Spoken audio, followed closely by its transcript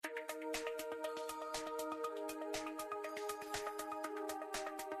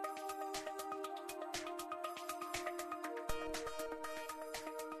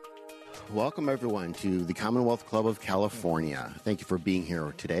Welcome, everyone, to the Commonwealth Club of California. Thank you for being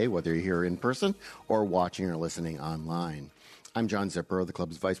here today, whether you're here in person or watching or listening online. I'm John Zipper, the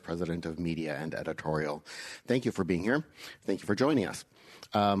club's Vice President of Media and Editorial. Thank you for being here. Thank you for joining us.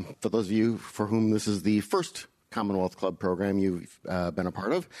 For those of you for whom this is the first Commonwealth Club program you've been a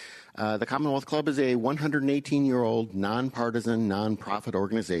part of, the Commonwealth Club is a 118-year-old nonpartisan nonprofit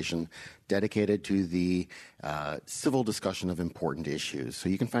organization dedicated to the civil discussion of important issues. So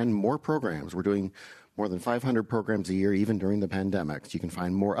you can find more programs. We're doing more than 500 programs a year, even during the pandemic. So you can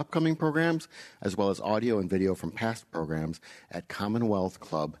find more upcoming programs, as well as audio and video from past programs at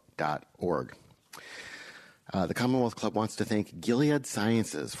commonwealthclub.org. The Commonwealth Club wants to thank Gilead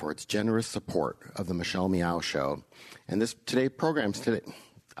Sciences for its generous support of the Michelle Meow Show. And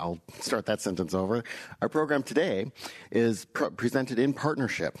I'll start that sentence over. Our program today is presented in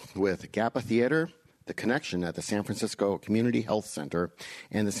partnership with GAPA Theater, The Connection at the San Francisco Community Health Center,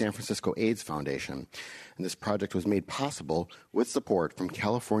 and the San Francisco AIDS Foundation. And this project was made possible with support from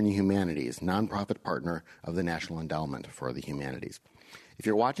California Humanities, nonprofit partner of the National Endowment for the Humanities. If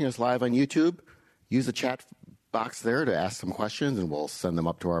you're watching us live on YouTube, use the chat box there to ask some questions, and we'll send them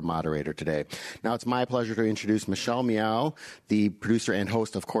up to our moderator today. Now, it's my pleasure to introduce Michelle Meow, the producer and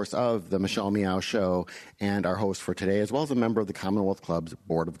host, of course, of the Michelle Meow Show, and our host for today, as well as a member of the Commonwealth Club's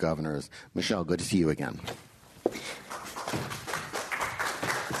Board of Governors. Michelle, good to see you again.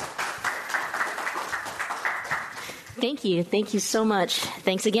 Thank you. Thank you so much.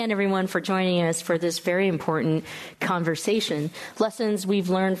 Thanks again, everyone, for joining us for this very important conversation. Lessons we've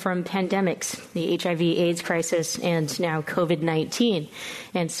learned from pandemics, the HIV/AIDS crisis, and now COVID-19.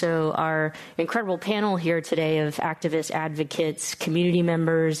 And so our incredible panel here today of activists, advocates, community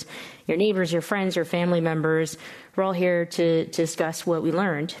members, your neighbors, your friends, your family members, we're all here to discuss what we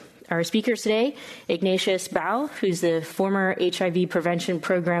learned. Our speakers today, Ignatius Bao, who's the former HIV prevention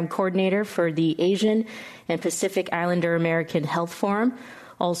program coordinator for the Asian and Pacific Islander American Health Forum,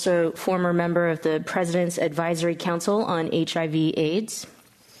 also former member of the President's Advisory Council on HIV/AIDS.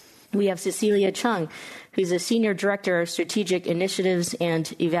 We have Cecilia Chung, who's a senior director of strategic initiatives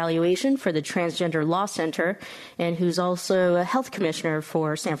and evaluation for the Transgender Law Center, and who's also a health commissioner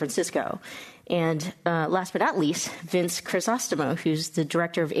for San Francisco. And last but not least, Vince Crisostomo, who's the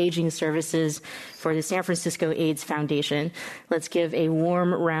Director of Aging Services for the San Francisco AIDS Foundation. Let's give a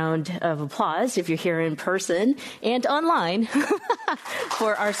warm round of applause, if you're here in person and online,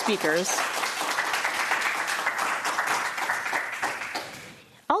 for our speakers.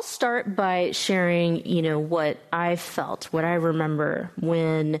 I'll start by sharing, what I felt, what I remember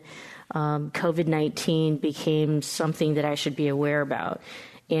when COVID-19 became something that I should be aware about.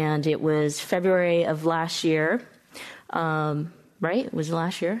 And it was February of last year, right? Was it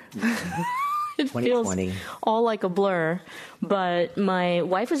last year? It 2020. Feels all like a blur. But my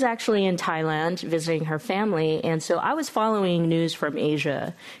wife was actually in Thailand visiting her family, and so I was following news from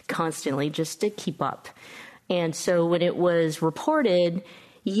Asia constantly just to keep up. And so when it was reported,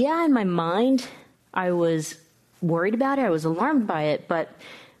 in my mind, I was worried about it. I was alarmed by it, but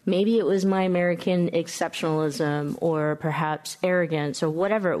maybe it was my American exceptionalism or perhaps arrogance or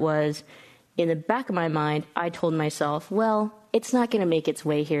whatever it was. In the back of my mind, I told myself, well, it's not going to make its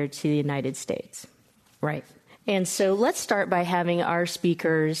way here to the United States. Right. And so let's start by having our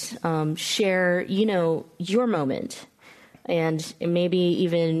speakers share, your moment. And maybe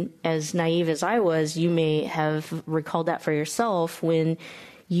even as naive as I was, you may have recalled that for yourself when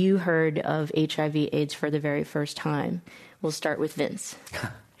you heard of HIV/AIDS for the very first time. We'll start with Vince.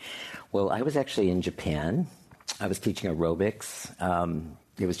 Well, I was actually in Japan. I was teaching aerobics.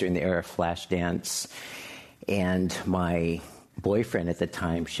 It was during the era of flash dance. And my boyfriend at the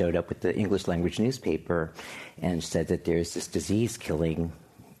time showed up with the English language newspaper and said that there's this disease killing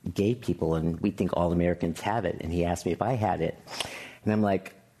gay people, and we think all Americans have it. And he asked me if I had it. And I'm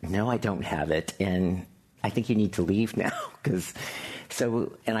like, no, I don't have it. And I think you need to leave now.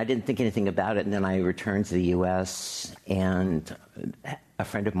 And I didn't think anything about it. And then I returned to the U.S., and a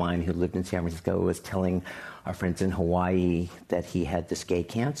friend of mine who lived in San Francisco was telling our friends in Hawaii that he had this gay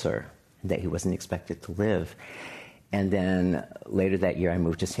cancer, that he wasn't expected to live. And then later that year, I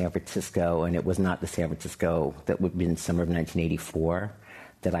moved to San Francisco, and it was not the San Francisco that would have been summer of 1984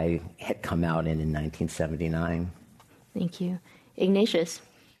 that I had come out in 1979. Thank you. Ignatius.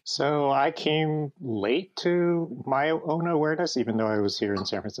 So I came late to my own awareness, even though I was here in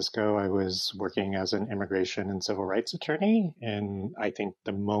San Francisco. I was working as an immigration and civil rights attorney. And I think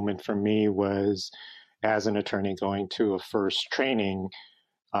the moment for me was, as an attorney going to a first training,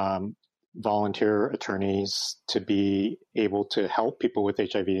 volunteer attorneys to be able to help people with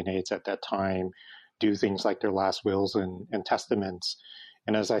HIV and AIDS at that time do things like their last wills and testaments.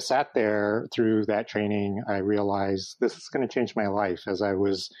 And as I sat there through that training, I realized this is going to change my life, as I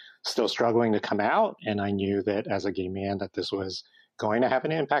was still struggling to come out. And I knew that as a gay man that this was going to have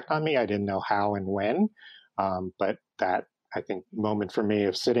an impact on me. I didn't know how and when. But that, I think, moment for me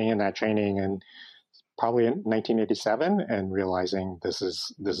of sitting in that training and probably in 1987 and realizing this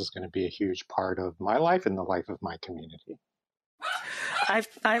is going to be a huge part of my life and the life of my community.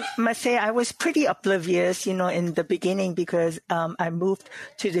 I must say I was pretty oblivious, in the beginning because I moved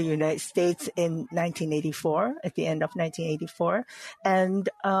to the United States in 1984, at the end of 1984. And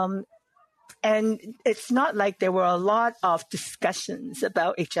it's not like there were a lot of discussions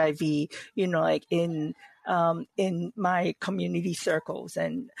about HIV, like in my community circles,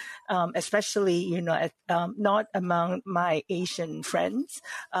 and especially, not among my Asian friends.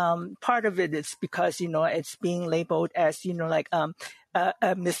 Part of it is because, it's being labeled as,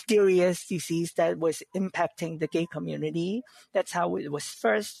 a mysterious disease that was impacting the gay community. That's how it was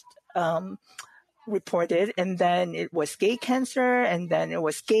first reported, and then it was gay cancer, and then it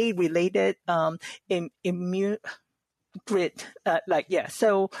was gay related immune GRID.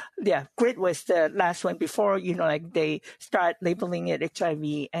 GRID was the last one before they start labeling it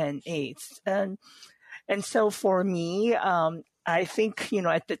HIV and AIDS, and so for me, I think,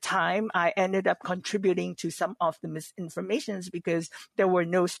 at the time I ended up contributing to some of the misinformations because there were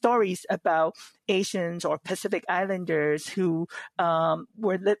no stories about Asians or Pacific Islanders who had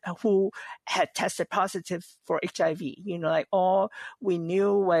tested positive for HIV. All we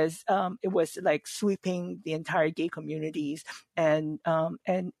knew was it was like sweeping the entire gay communities, and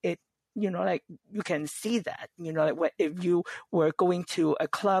it. You can see that, if you were going to a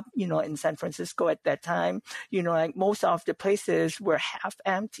club, in San Francisco at that time, most of the places were half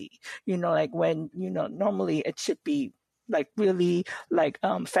empty, when, normally it should be really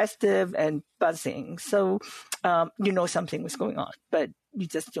festive and buzzing. So, something was going on, but you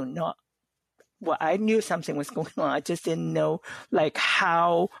just don't know. Well, I knew something was going on. I just didn't know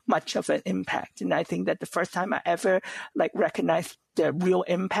how much of an impact. And I think that the first time I ever recognized the real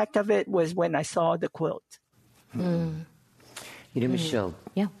impact of it was when I saw the quilt. Mm. Michelle,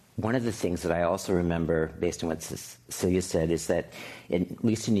 one of the things that I also remember, based on what Celia said, is that at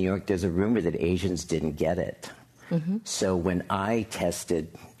least in New York, there's a rumor that Asians didn't get it. Mm-hmm. So when I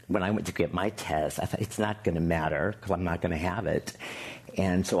went to get my test, I thought it's not going to matter because I'm not going to have it.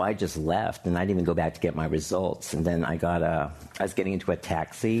 And so I just left, and I didn't even go back to get my results. And then I was getting into a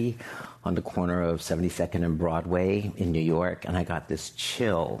taxi on the corner of 72nd and Broadway in New York, and I got this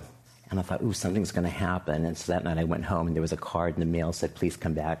chill. And I thought, ooh, something's going to happen. And so that night I went home, and there was a card in the mail that said, please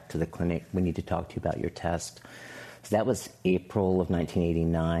come back to the clinic. We need to talk to you about your test. So that was April of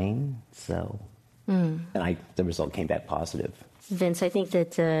 1989. So, and the result came back positive. Vince, I think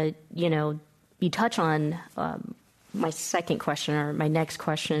that, you touch on my second question, or my next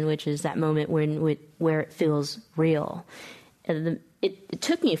question, which is that moment where it feels real. And it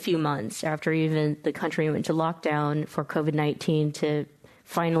took me a few months after even the country went to lockdown for COVID-19 to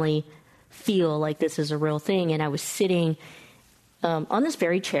finally feel like this is a real thing. And I was sitting on this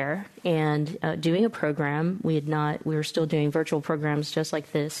very chair and doing a program. We were still doing virtual programs just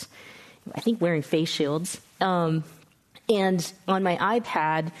like this, I think wearing face shields. And on my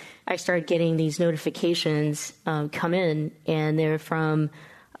iPad, I started getting these notifications come in, and they're from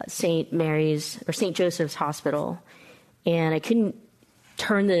St. Mary's or St. Joseph's Hospital. And I couldn't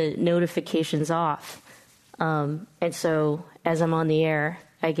turn the notifications off. And so as I'm on the air,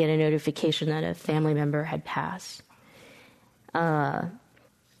 I get a notification that a family member had passed.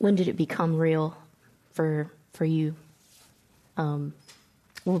 When did it become real for you?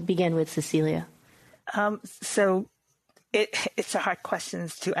 We'll begin with Cecilia. So it's a hard question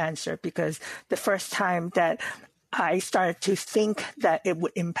to answer, because the first time that I started to think that it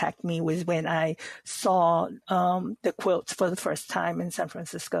would impact me was when I saw the quilts for the first time in San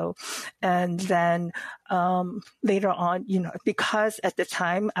Francisco. And then later on, because at the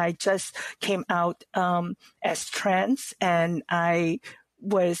time I just came out as trans, and I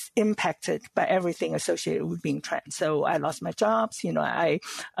was impacted by everything associated with being trans. So I lost my jobs, I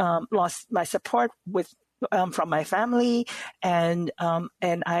lost my support from my family, and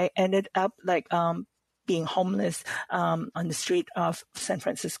I ended up being homeless on the street of San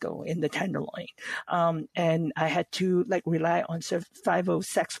Francisco in the Tenderloin, and I had to rely on survival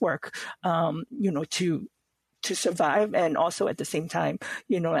sex work, to survive, and also at the same time,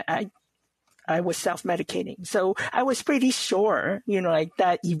 I was self-medicating. So I was pretty sure,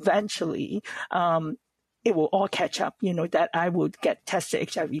 that eventually it will all catch up, that I would get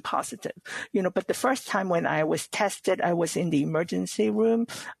tested HIV positive, but the first time when I was tested, I was in the emergency room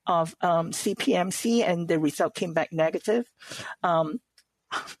of CPMC, and the result came back negative.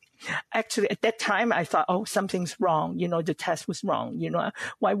 actually, at that time, I thought, oh, something's wrong. The test was wrong.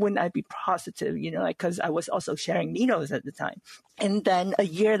 Why wouldn't I be positive? Because I was also sharing needles at the time. And then a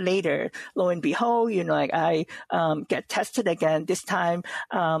year later, lo and behold, I get tested again, this time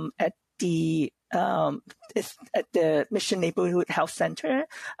at the Mission Neighborhood Health Center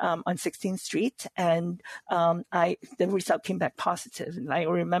on 16th Street, and the result came back positive. And I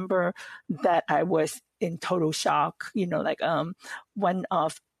remember that I was in total shock. One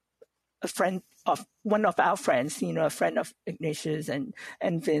of our friends, a friend of Ignatius and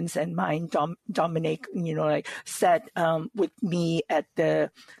Vince and mine, Dominic, sat with me at the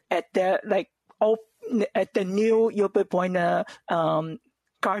new Yoba Buena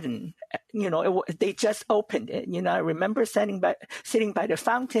garden. They just opened it. I remember sitting by the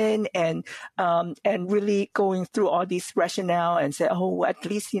fountain and really going through all these rationale and say, oh, at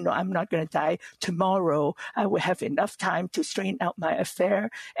least, I'm not going to die tomorrow. I will have enough time to straighten out my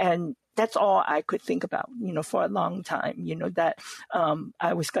affair. And that's all I could think about, for a long time, that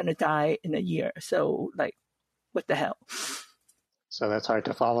I was going to die in a year. So what the hell? So that's hard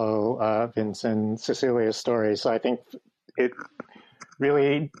to follow Vince and Cecilia's story. So I think it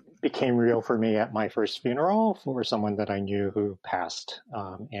really became real for me at my first funeral for someone that I knew who passed.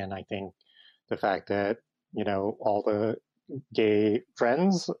 And I think the fact that, all the gay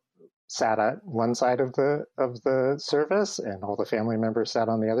friends sat at one side of the service and all the family members sat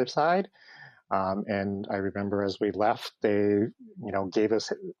on the other side. And I remember as we left, they, gave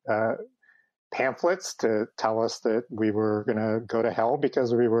us pamphlets to tell us that we were going to go to hell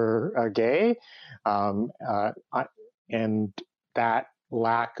because we were gay. And that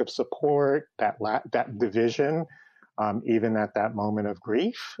lack of support, that division, even at that moment of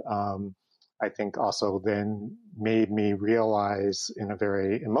grief, I think also then made me realize in a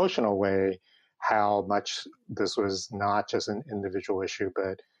very emotional way how much this was not just an individual issue,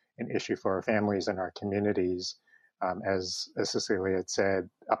 but an issue for our families and our communities. As Cecilia had said,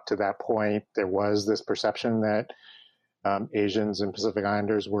 up to that point, there was this perception that Asians and Pacific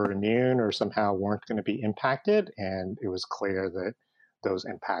Islanders were immune or somehow weren't going to be impacted. And it was clear that those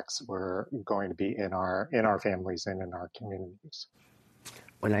impacts were going to be in our families and in our communities.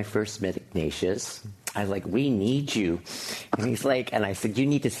 When I first met Ignatius, I was like, we need you. And he's like, and I said, you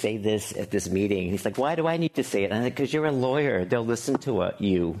need to say this at this meeting. And he's like, why do I need to say it? And I'm like, because you're a lawyer. They'll listen to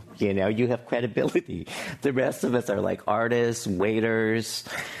you. You have credibility. The rest of us are like artists, waiters,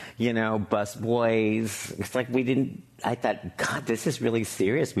 bus boys. It's like I thought, God, this is really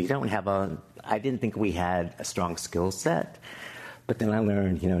serious. I didn't think we had a strong skill set. But then I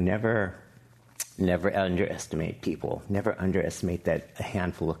learned, never underestimate people. Never underestimate that a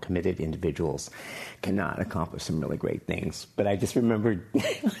handful of committed individuals cannot accomplish some really great things. But I just remembered,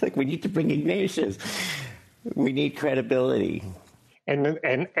 we need to bring Ignatius. We need credibility. And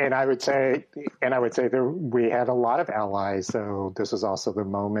I would say that we had a lot of allies. So this is also the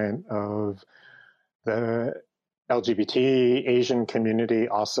moment of the LGBT Asian community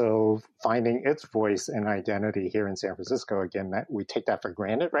also finding its voice and identity here in San Francisco. Again, that we take that for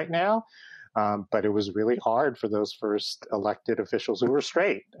granted right now. But it was really hard for those first elected officials who were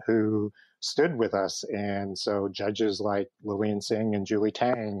straight, who stood with us. And so judges like Lillian Singh and Julie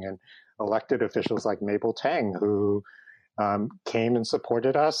Tang, and elected officials like Mabel Tang, who came and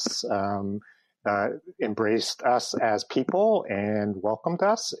supported us, embraced us as people and welcomed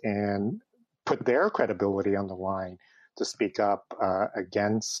us and put their credibility on the line to speak up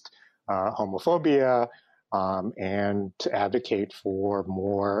against homophobia, and to advocate for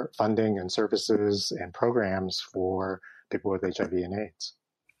more funding and services and programs for people with HIV and AIDS.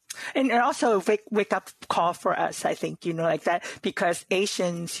 And also wake up call for us, I think, that because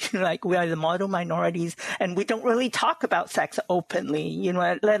Asians, we are the model minorities and we don't really talk about sex openly,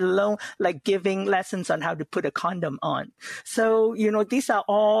 let alone giving lessons on how to put a condom on. So, these are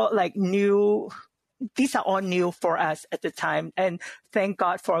all new for us at the time. And thank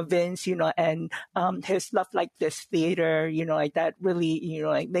God for Vince, and his Love Like This theater, that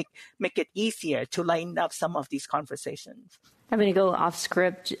really, make it easier to line up some of these conversations. I'm going to go off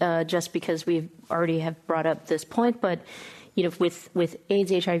script just because we already have brought up this point, but with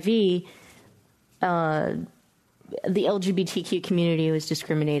AIDS, HIV, the LGBTQ community was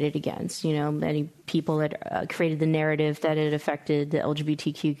discriminated against. Many people had created the narrative that it affected the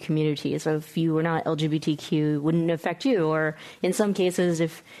LGBTQ community. So if you were not LGBTQ, it wouldn't affect you. Or in some cases,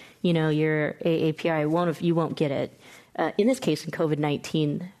 if you're AAPI, you won't get it. In this case, in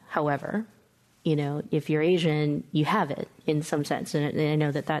COVID-19, however, if you're Asian, you have it in some sense. And I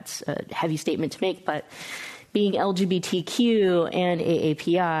know that that's a heavy statement to make, but being LGBTQ and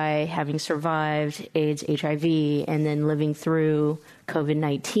AAPI, having survived AIDS, HIV, and then living through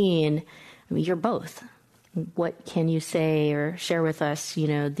COVID-19, I mean, you're both. What can you say or share with us,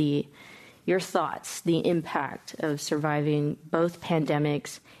 your thoughts, the impact of surviving both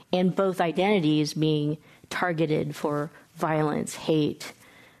pandemics and both identities being targeted for violence, hate,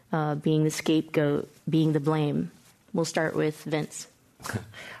 being the scapegoat, being the blame? We'll start with Vince.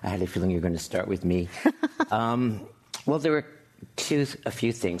 I had a feeling you were going to start with me. Well, there were a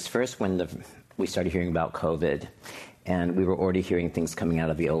few things. First, when we started hearing about COVID, and we were already hearing things coming out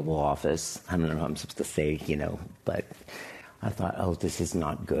of the Oval Office. I don't know what I'm supposed to say, but I thought, oh, this is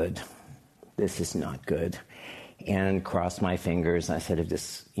not good. This is not good. And crossed my fingers. I said,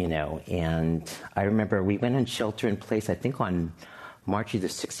 and I remember we went on shelter in place, I think on March either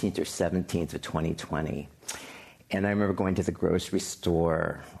 16th or 17th of 2020. And I remember going to the grocery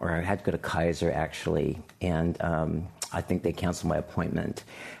store, or I had to go to Kaiser, actually, and I think they canceled my appointment.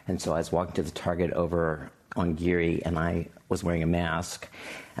 And so I was walking to the Target over on Geary, and I was wearing a mask,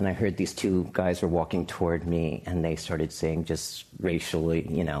 and I heard these two guys were walking toward me, and they started saying just racially,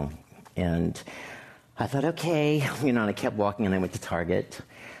 and I thought, okay, and I kept walking, and I went to Target.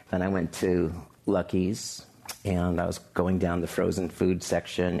 Then I went to Lucky's, and I was going down the frozen food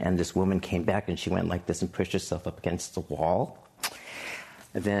section, and this woman came back, and she went like this and pushed herself up against the wall.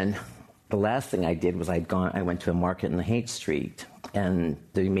 And then the last thing I did was I went to a market in the Haight Street, and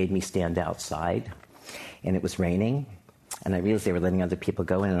they made me stand outside, and it was raining, and I realized they were letting other people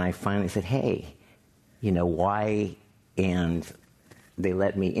go in, and I finally said, hey, why? And they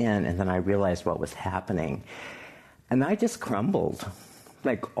let me in, and then I realized what was happening. And I just crumbled.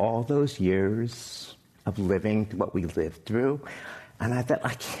 Like all those years of living what we lived through. And I thought,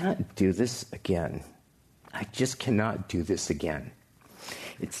 I can't do this again. I just cannot do this again.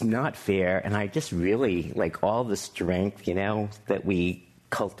 It's not fair. And I just really, like all the strength, that we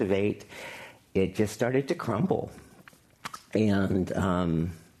cultivate, it just started to crumble. And,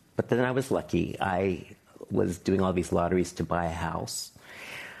 but then I was lucky. I was doing all these lotteries to buy a house.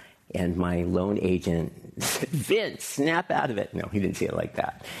 And my loan agent said, Vince, snap out of it. No, he didn't say it like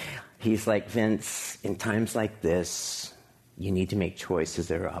that. He's like, Vince, in times like this, you need to make choices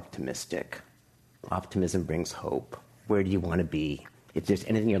that are optimistic. Optimism brings hope. Where do you want to be? If there's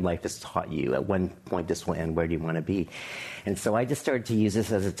anything in your life that's taught you, at one point this will end, where do you want to be? And so I just started to use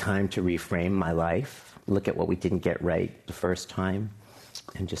this as a time to reframe my life, look at what we didn't get right the first time,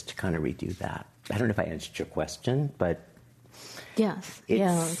 and just to kind of redo that. I don't know if I answered your question, but yes, I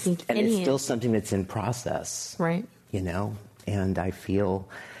think it's still something that's in process, right? And I feel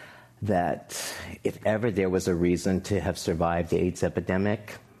that if ever there was a reason to have survived the AIDS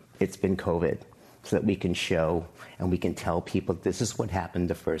epidemic, it's been COVID, so that we can show and we can tell people this is what happened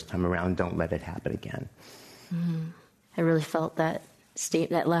the first time around. Don't let it happen again. Mm-hmm. I really felt that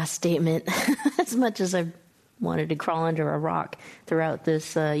last statement as much as I wanted to crawl under a rock throughout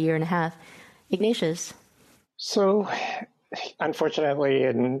this year and a half. Ignatius. So, unfortunately,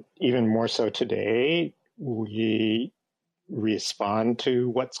 and even more so today, we respond to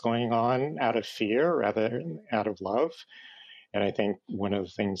what's going on out of fear rather than out of love. And I think one of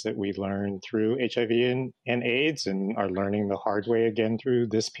the things that we learned through HIV and AIDS, and are learning the hard way again through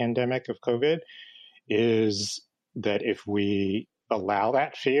this pandemic of COVID, is that if we allow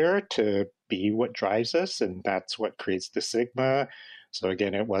that fear to be what drives us, and that's what creates the stigma. So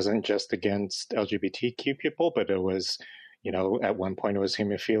again, it wasn't just against LGBTQ people, but it was, at one point it was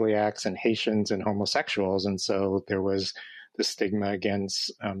hemophiliacs and Haitians and homosexuals. And so there was the stigma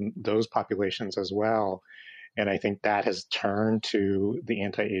against those populations as well. And I think that has turned to the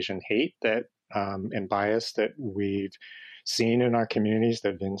anti-Asian hate that and bias that we've seen in our communities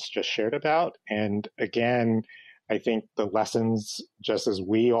that Vince just shared about. And again, I think the lessons, just as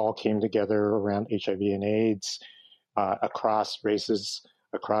we all came together around HIV and AIDS, across races,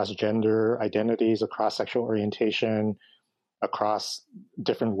 across gender identities, across sexual orientation, across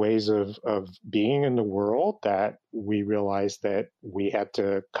different ways of being in the world, that we realized that we had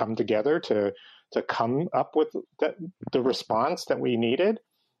to come together to come up with the response that we needed.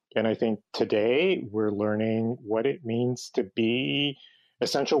 And I think today we're learning what it means to be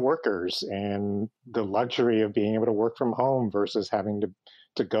essential workers and the luxury of being able to work from home versus having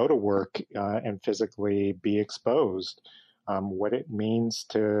to go to work and physically be exposed. What it means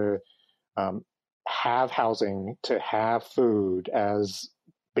to have housing, to have food as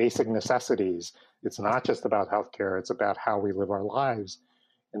basic necessities. It's not just about healthcare, it's about how we live our lives.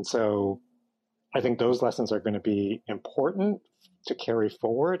 And so I think those lessons are going to be important to carry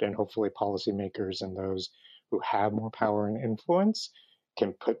forward, and hopefully policymakers and those who have more power and influence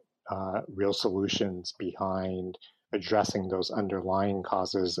can put real solutions behind addressing those underlying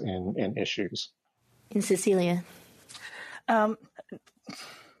causes and issues. And Cecilia?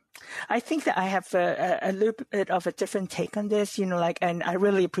 I think that I have a little bit of a different take on this, and I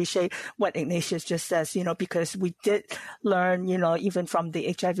really appreciate what Ignatius just says, because we did learn, even from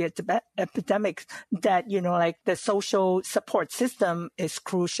the HIV epidemic that, the social support system is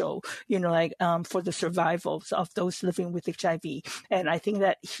crucial, for the survival of those living with HIV. And I think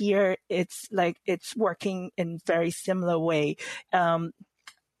that here it's working in very similar way. The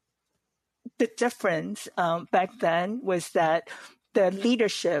difference back then was that the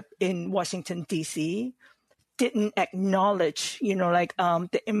leadership in Washington, D.C. didn't acknowledge,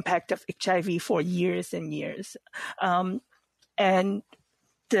 the impact of HIV for years and years. And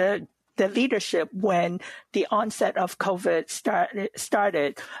the leadership, when the onset of COVID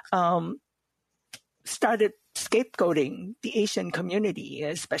started scapegoating the Asian community,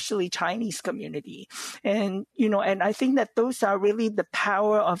 especially Chinese community. And, and I think that those are really the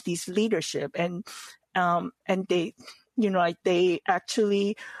power of these leadership. And they, they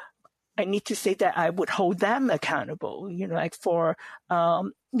actually, I need to say that I would hold them accountable, for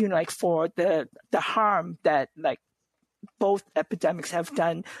the harm that both epidemics have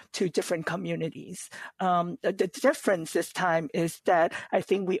done to different communities. The difference this time is that I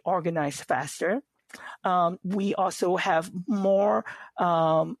think we organize faster. We also have more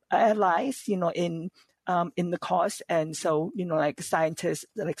allies, in the cause. And so, scientists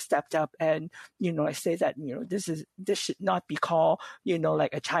stepped up and, I say that, this should not be called,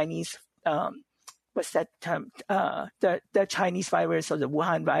 a Chinese, what's that term? The Chinese virus or the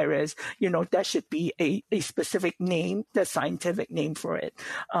Wuhan virus, that should be a specific name, the scientific name for it.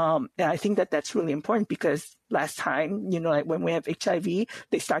 And I think that that's really important because last time, when we have HIV,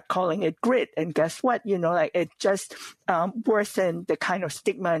 they start calling it grit. And guess what? It just worsened the kind of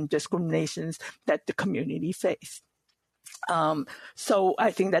stigma and discriminations that the community faced. So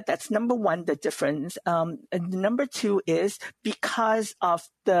I think that that's number one, the difference. And number two is because of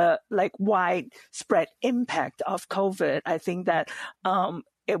the widespread impact of COVID, I think that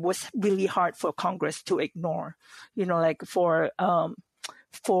it was really hard for Congress to ignore,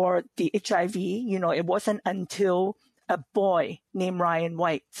 for the HIV, it wasn't until a boy named Ryan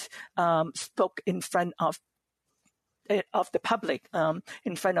White spoke in front of the public,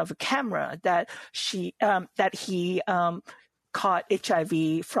 in front of a camera, that he caught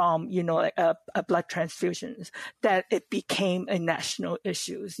HIV from, a blood transfusions, that it became a national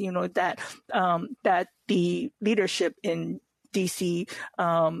issue, that the leadership in DC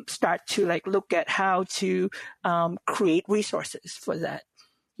start to look at how to create resources for that.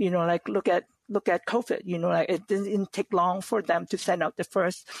 Look at COVID, it didn't take long for them to send out the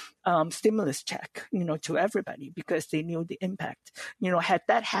first stimulus check, to everybody because they knew the impact. Had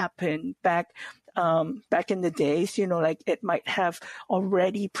that happened back in the days, it might have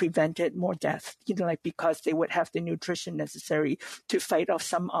already prevented more death, because they would have the nutrition necessary to fight off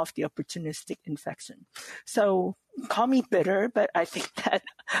some of the opportunistic infection. So call me bitter, but I think that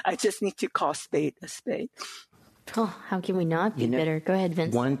I just need to call spade a spade. Oh, how can we not be bitter? Go ahead,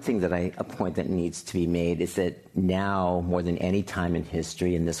 Vince. One thing a point that needs to be made is that now, more than any time in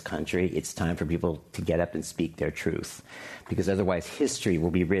history in this country, it's time for people to get up and speak their truth. Because otherwise history will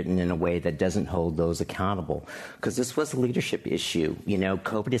be written in a way that doesn't hold those accountable. Because this was a leadership issue.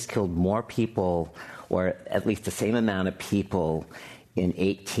 COVID has killed more people, or at least the same amount of people in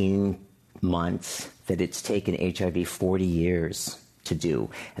 18 months that it's taken HIV 40 years to do.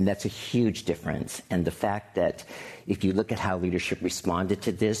 And that's a huge difference. And the fact that if you look at how leadership responded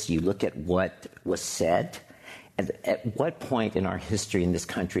to this, you look at what was said, and at what point in our history in this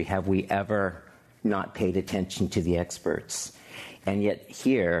country have we ever not paid attention to the experts? And yet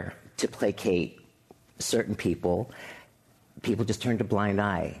here, to placate certain people just turned a blind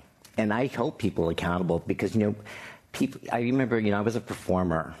eye. And I hold people accountable because, people, I remember, I was a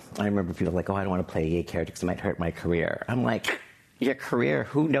performer. I remember people like, oh, I don't want to play a gay character because it might hurt my career. I'm like, your career,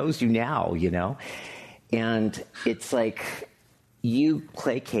 who knows you now, And it's like you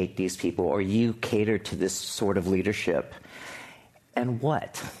placate these people or you cater to this sort of leadership. And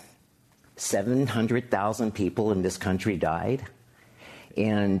what? 700,000 people in this country died?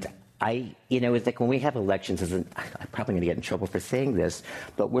 And it's like when we have elections, I'm probably going to get in trouble for saying this,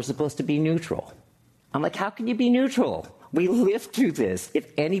 but we're supposed to be neutral. I'm like, how can you be neutral? We lived through this.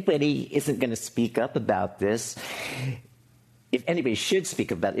 If anybody isn't going to speak up about this, if anybody should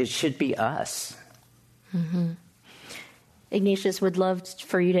speak about it, it should be us. Mm-hmm. Ignatius, would love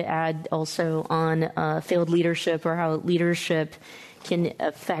for you to add also on failed leadership or how leadership can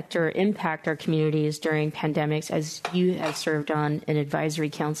affect or impact our communities during pandemics, as you have served on an advisory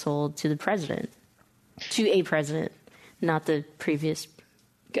council to a president, not the previous.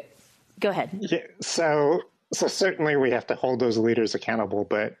 Go ahead. Yeah, so certainly we have to hold those leaders accountable,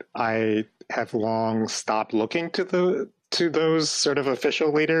 but I have long stopped looking to those sort of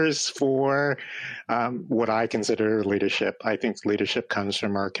official leaders for what I consider leadership. I think leadership comes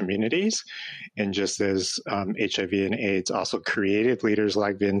from our communities. And just as HIV and AIDS also created leaders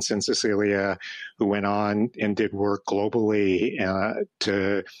like Vince and Cecilia, who went on and did work globally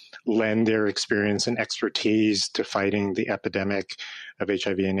to lend their experience and expertise to fighting the epidemic of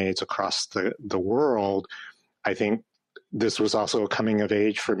HIV and AIDS across the world, I think this was also a coming of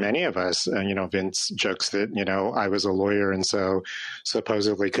age for many of us. Vince jokes that, I was a lawyer and so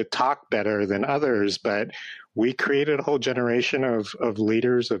supposedly could talk better than others, but we created a whole generation of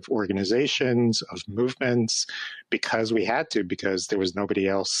leaders, of organizations, of movements because we had to, because there was nobody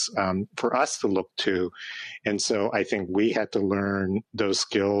else for us to look to. And so I think we had to learn those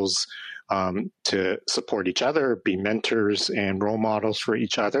skills to support each other, be mentors and role models for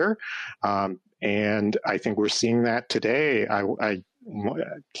each other. And I think we're seeing that today. I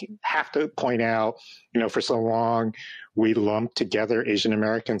have to point out, for so long, we lumped together Asian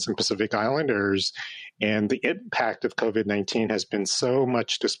Americans and Pacific Islanders, and the impact of COVID-19 has been so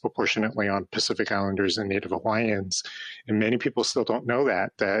much disproportionately on Pacific Islanders and Native Hawaiians. And many people still don't know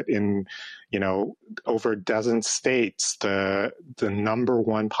that in, over a dozen states, the number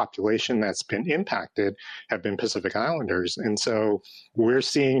one population that's been impacted have been Pacific Islanders. And so we're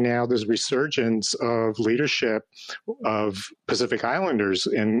seeing now this resurgence of leadership of Pacific Islanders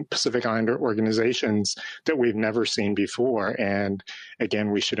in Pacific Islander organizations that we've never seen before. And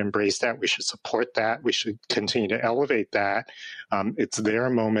again, we should embrace that. We should support that. We should continue to elevate that. It's their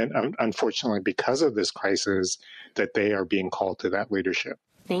moment, unfortunately, because of this crisis, that they are being called to that leadership.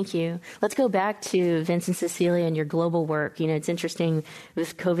 Thank you. Let's go back to Vince and Cecilia and your global work. It's interesting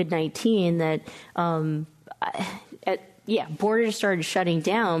with COVID-19 that, borders started shutting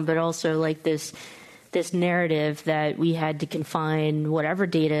down, but also like this narrative that we had to confine whatever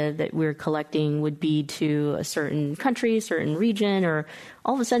data that we're collecting would be to a certain country, certain region, or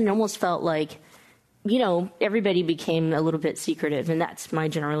all of a sudden it almost felt like, everybody became a little bit secretive. And that's my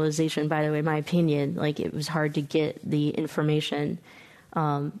generalization, by the way, my opinion. Like, it was hard to get the information.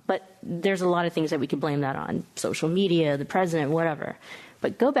 But there's a lot of things that we could blame that on: social media, the president, whatever.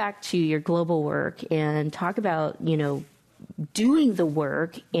 But go back to your global work and talk about, doing the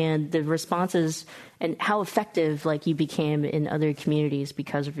work and the responses and how effective you became in other communities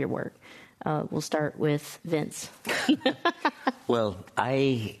because of your work. We'll start with Vince. Well,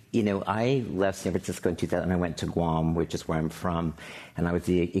 I left San Francisco in 2000 and I went to Guam, which is where I'm from. And I was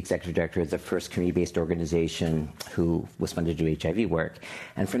the executive director of the first community-based organization who was funded to do HIV work.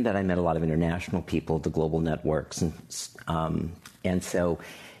 And from that, I met a lot of international people, the global networks. And so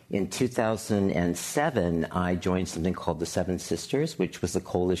in 2007, I joined something called the Seven Sisters, which was a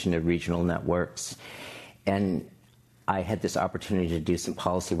coalition of regional networks. And I had this opportunity to do some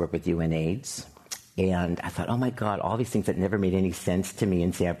policy work with UNAIDS. And I thought, oh my God, all these things that never made any sense to me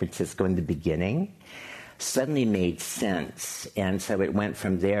in San Francisco in the beginning suddenly made sense. And so it went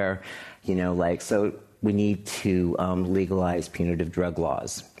from there, so we need to legalize punitive drug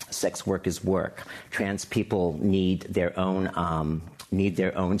laws. Sex work is work. Trans people need their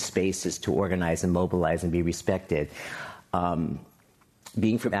own spaces to organize and mobilize and be respected.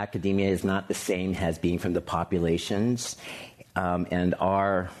 Being from academia is not the same as being from the populations. And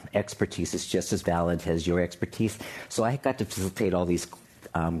our expertise is just as valid as your expertise. So I got to facilitate all these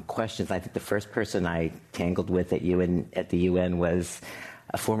questions. I think the first person I tangled with at the UN was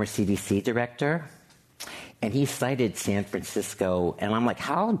a former CDC director. And he cited San Francisco. And I'm like,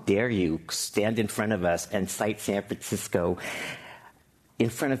 how dare you stand in front of us and cite San Francisco in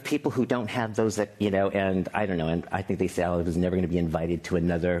front of people who don't have those, and I don't know, and I think they said I was never going to be invited to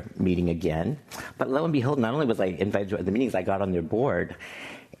another meeting again. But lo and behold, not only was I invited to the meetings, I got on their board.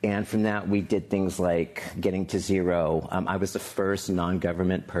 And from that, we did things like getting to zero. I was the first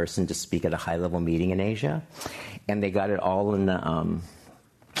non-government person to speak at a high-level meeting in Asia. And they got it all in a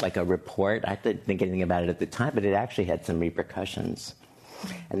report. I didn't think anything about it at the time, but it actually had some repercussions.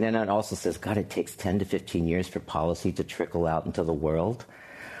 And then it also says, God, it takes 10 to 15 years for policy to trickle out into the world.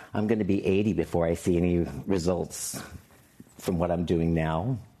 I'm going to be 80 before I see any results from what I'm doing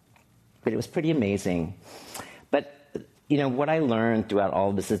now. But it was pretty amazing. But, what I learned throughout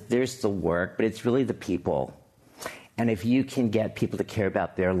all of this is there's the work, but it's really the people. And if you can get people to care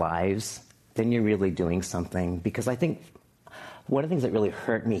about their lives, then you're really doing something. Because I think one of the things that really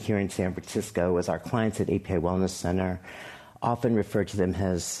hurt me here in San Francisco was our clients at API Wellness Center often refer to them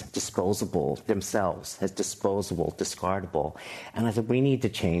as disposable, discardable. And I said, we need to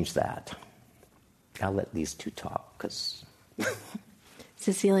change that. I'll let these two talk, because...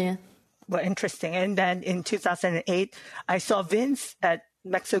 Cecilia? Well, interesting. And then in 2008, I saw Vince at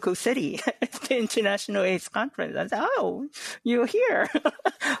Mexico City at the International AIDS Conference. I said, oh, you're here.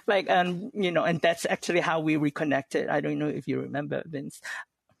 And that's actually how we reconnected. I don't know if you remember, Vince.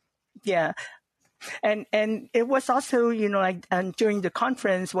 Yeah. And it was also, during the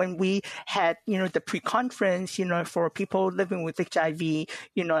conference when we had, the pre-conference, for people living with HIV,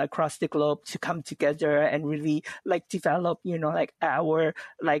 across the globe to come together and really develop, our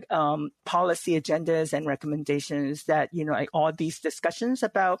policy agendas and recommendations that, all these discussions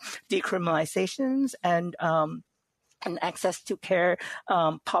about decriminalizations and access to care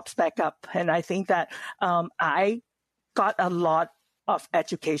pops back up. And I think that I got a lot of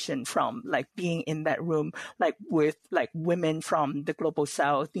education from being in that room, with women from the global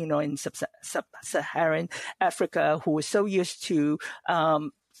south, in sub-Saharan Africa, who were so used to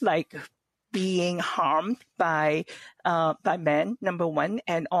being harmed by men, number one,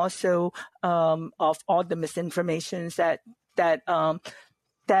 and also of all the misinformations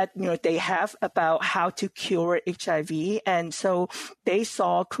that they have about how to cure HIV. And so they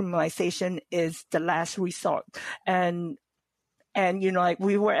saw criminalization is the last resort. And,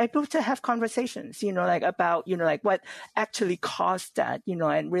 we were able to have conversations, about, what actually caused that,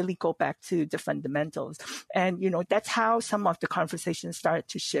 and really go back to the fundamentals. And, that's how some of the conversations started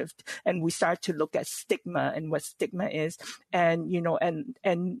to shift. And we started to look at stigma and what stigma is. And,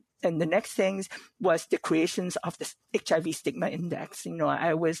 and the next things was the creations of the HIV Stigma Index.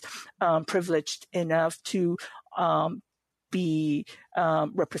 I was privileged enough to be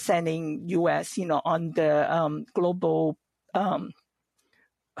representing U.S., on the global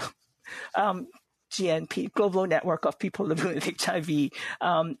GNP, Global Network of People Living with HIV,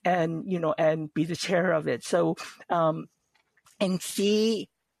 and be the chair of it. So, and see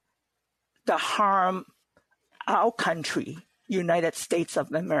the harm our country, United States of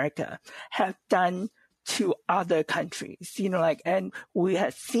America, have done to other countries, and we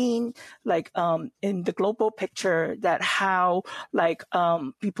have seen, in the global picture that how,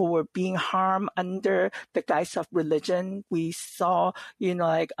 people were being harmed under the guise of religion. We saw,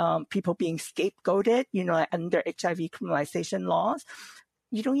 people being scapegoated, under HIV criminalization laws.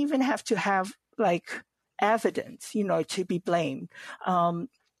 You don't even have to have, evidence, to be blamed. And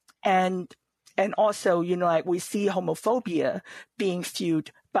also, we see homophobia being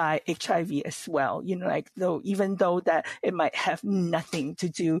fueled by HIV as well, even though that it might have nothing to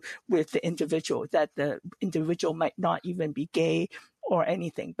do with the individual, that the individual might not even be gay or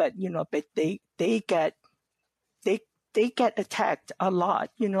anything, but they get attacked a lot,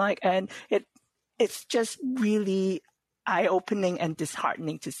 and it's just really eye-opening and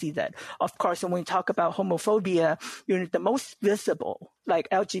disheartening to see that. Of course, when we talk about homophobia, the most visible,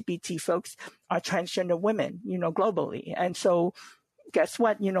 LGBT folks, are transgender women, globally. And so guess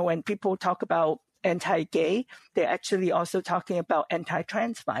what? When people talk about anti-gay, they're actually also talking about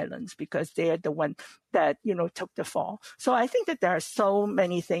anti-trans violence, because they're the one that, took the fall. So I think that there are so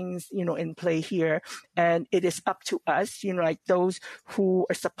many things, in play here, and it is up to us, those who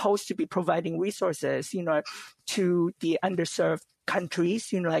are supposed to be providing resources, to the underserved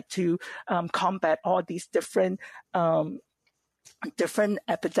countries, to combat all these different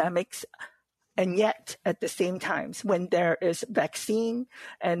epidemics. And yet, at the same time, when there is vaccine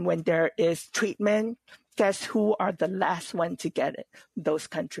and when there is treatment, guess who are the last one to get it? Those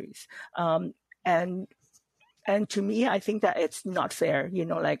countries. And to me, I think that it's not fair.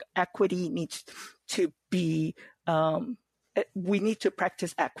 Equity needs to be, we need to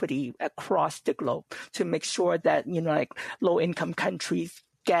practice equity across the globe to make sure that, low-income countries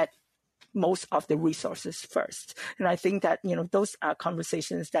get most of the resources first. And I think that, those are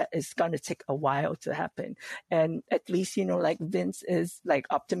conversations that is going to take a while to happen. And at least, Vince is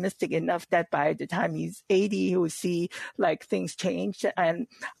optimistic enough that by the time he's 80, he will see things change. And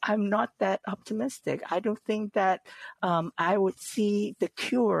I'm not that optimistic. I don't think that I would see the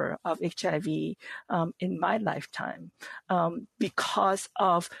cure of HIV in my lifetime because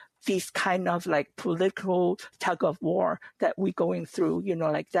of these kind of political tug of war that we're going through,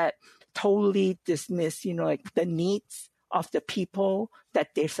 that totally dismiss, the needs of the people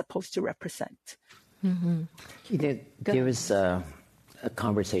that they're supposed to represent. Mm-hmm. There was a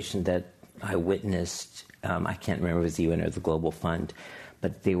conversation that I witnessed. I can't remember if it was the UN or the Global Fund,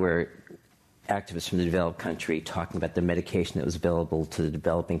 but they were activists from the developed country talking about the medication that was available to the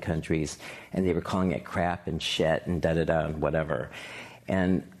developing countries, and they were calling it crap and shit and da-da-da and whatever.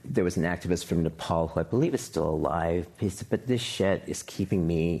 And there was an activist from Nepal who I believe is still alive. He said, but this shit is keeping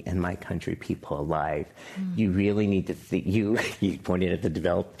me and my country people alive. You really need to think, you pointed at the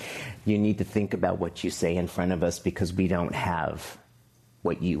developed, you need to think about what you say in front of us because we don't have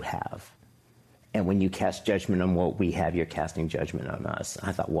what you have. And when you cast judgment on what we have, you're casting judgment on us.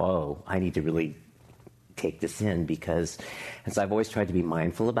 I thought, whoa, I need to really take this in because, and so I've always tried to be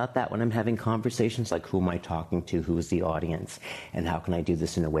mindful about that when I'm having conversations, like who am I talking to, who is the audience, and how can I do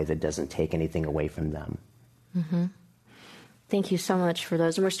this in a way that doesn't take anything away from them. Mm-hmm. Thank you so much for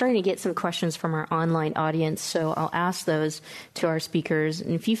those. And we're starting to get some questions from our online audience, so I'll ask those to our speakers.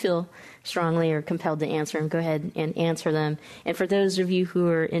 And if you feel strongly or compelled to answer them, go ahead and answer them. And for those of you who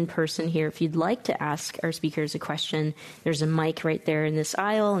are in person here, if you'd like to ask our speakers a question, there's a mic right there in this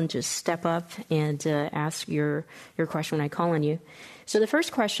aisle, and just step up and ask your question when I call on you. So the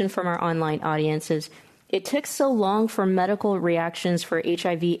first question from our online audience is, it took so long for medical reactions for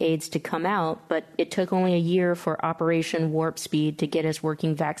HIV/AIDS to come out, but it took only a year for Operation Warp Speed to get us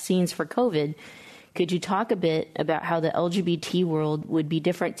working vaccines for COVID. Could you talk a bit about how the LGBT world would be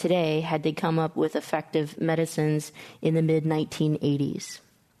different today had they come up with effective medicines in the mid-1980s?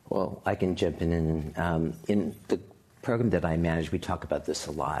 Well, I can jump in. In the program that I manage, we talk about this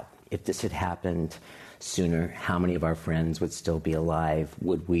a lot. If this had happened sooner, how many of our friends would still be alive?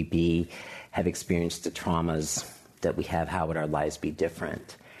 Would we have experienced the traumas that we have? How would our lives be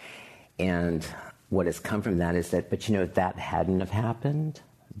different? And what has come from that is that, but if that hadn't have happened,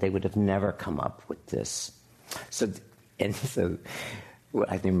 they would have never come up with this. So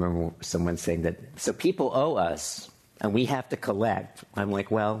I remember someone saying that, so people owe us and we have to collect. I'm like,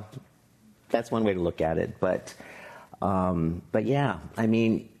 well, that's one way to look at it. But yeah, I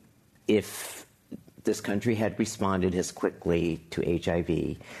mean, if this country had responded as quickly to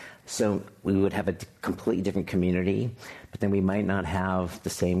HIV, so we would have a completely different community, but then we might not have the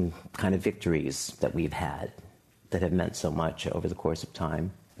same kind of victories that we've had that have meant so much over the course of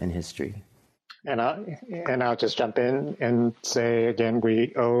time and history. And I'll just jump in and say, again,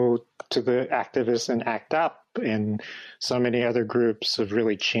 we owe to the activists and ACT UP and so many other groups of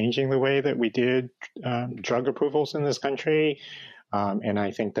really changing the way that we did drug approvals in this country. And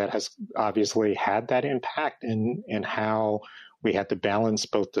I think that has obviously had that impact in how we had to balance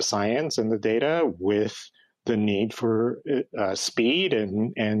both the science and the data with the need for speed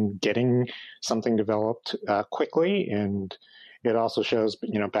and getting something developed quickly. And it also shows,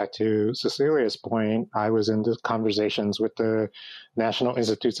 back to Cecilia's point, I was in the conversations with the National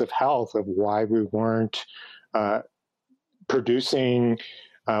Institutes of Health of why we weren't producing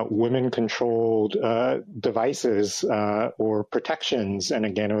women-controlled devices or protections. And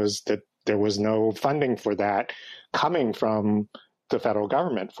again, it was that there was no funding for that coming from the federal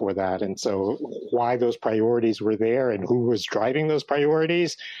government for that. And so why those priorities were there and who was driving those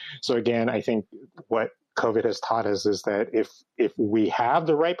priorities. So again, I think what COVID has taught us is that if we have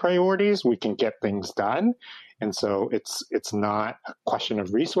the right priorities, we can get things done. And so it's not a question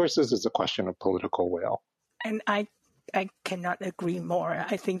of resources, it's a question of political will. And I cannot agree more.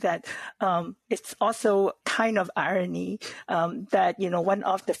 I think that it's also kind of irony that, one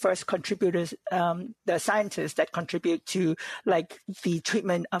of the first contributors, the scientists that contribute to like the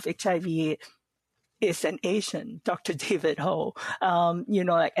treatment of HIV is an Asian, Dr. David Ho,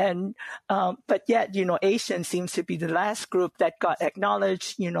 but yet, Asian seems to be the last group that got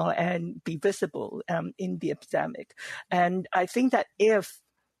acknowledged, and be visible in the epidemic. And I think that if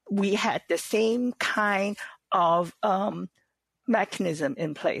we had the same kind of mechanism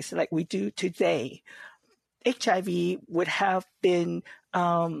in place like we do today, HIV would have been,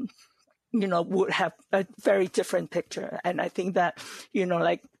 would have a very different picture. And I think that,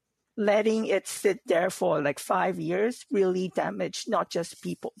 letting it sit there for like 5 years really damaged not just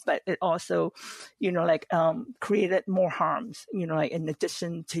people, but it also, created more harms, in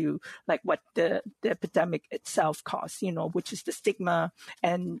addition to like what the epidemic itself caused, which is the stigma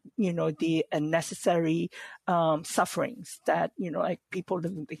and, the unnecessary sufferings that, people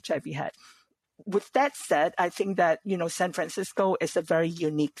living with HIV had. With that said, I think that, San Francisco is a very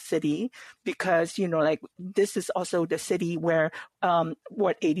unique city because, this is also the city where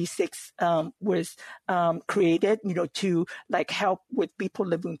Ward 86 was created, to like help with people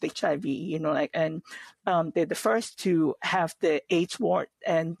living with HIV, and they're the first to have the AIDS ward,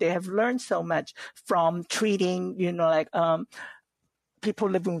 and they have learned so much from treating, people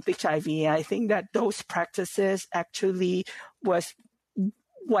living with HIV. I think that those practices actually was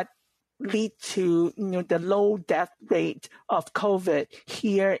what lead to the low death rate of COVID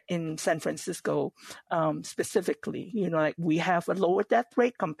here in San Francisco specifically. Like we have a lower death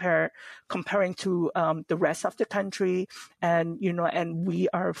rate comparing to the rest of the country, and and we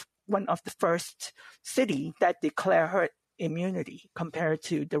are one of the first city that declare herd immunity compared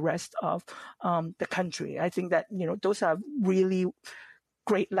to the rest of the country. I think that those are really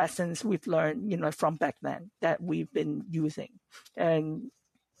great lessons we've learned from back then that we've been using, and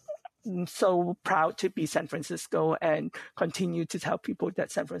I'm so proud to be San Francisco and continue to tell people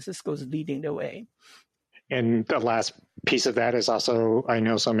that San Francisco is leading the way. And the last piece of that is also, I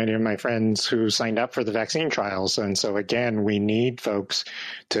know so many of my friends who signed up for the vaccine trials. And so again, we need folks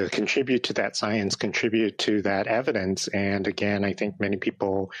to contribute to that science, contribute to that evidence. And again, I think many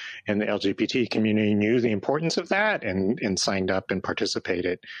people in the LGBT community knew the importance of that and signed up and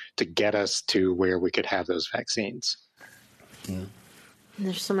participated to get us to where we could have those vaccines. Yeah.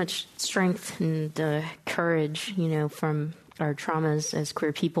 There's so much strength and courage, from our traumas as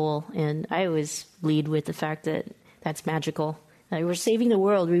queer people. And I always lead with the fact that that's magical. We're saving the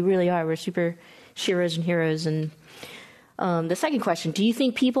world. We really are. We're super sheroes and heroes. And the second question, do you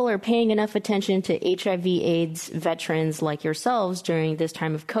think people are paying enough attention to HIV/AIDS veterans like yourselves during this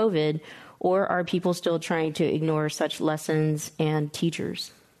time of COVID, or are people still trying to ignore such lessons and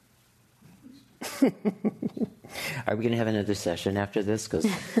teachers? Are we going to have another session after this?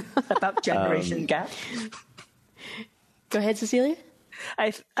 About generation gap? Go ahead, Cecilia.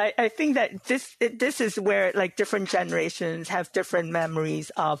 I think that this is where like different generations have different memories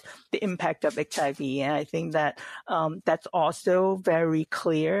of the impact of HIV, and I think that that's also very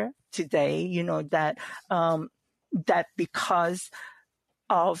clear today. That that because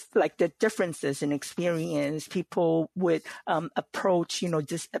of like the differences in experience, people would approach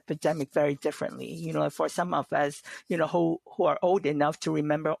this epidemic very differently. For some of us, who are old enough to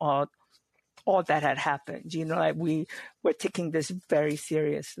remember all that had happened, like we were taking this very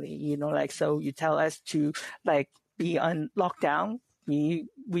seriously, like, so you tell us to like be on lockdown, we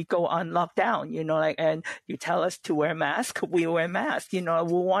go on lockdown, like, and you tell us to wear masks, we wear masks, we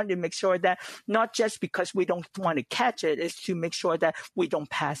want to make sure that not just because we don't want to catch it, is to make sure that we don't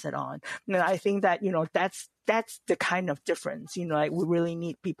pass it on. And I think that, that's the kind of difference, like we really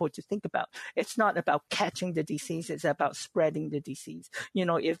need people to think about. It's not about catching the disease, it's about spreading the disease.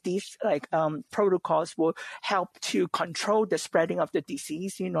 If these like protocols will help to control the spreading of the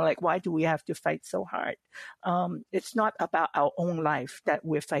disease, like why do we have to fight so hard? It's not about our own life that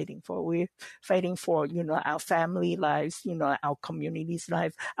we're fighting for. We're fighting for, our family lives, our community's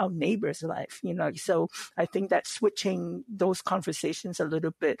life, our neighbor's life, so I think that switching those conversations a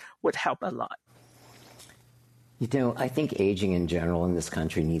little bit would help a lot. I think aging in general in this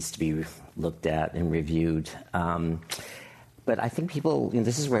country needs to be looked at and reviewed. But I think people,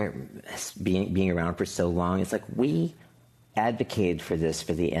 this is where being around for so long, it's like we advocated for this,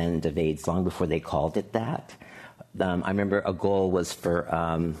 for the end of AIDS, long before they called it that. I remember a goal was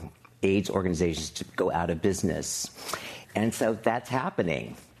for AIDS organizations to go out of business. And so that's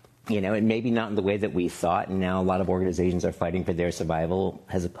happening. And maybe not in the way that we thought. And now a lot of organizations are fighting for their survival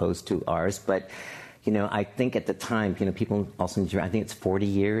as opposed to ours. But I think at the time, people also need to, I think it's 40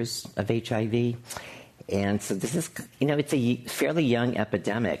 years of HIV. And so this is, it's a fairly young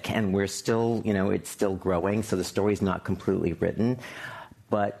epidemic, and we're still, it's still growing. So the story's not completely written.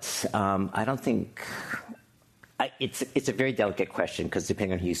 But I don't think, it's a very delicate question because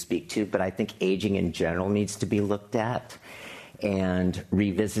depending on who you speak to, but I think aging in general needs to be looked at and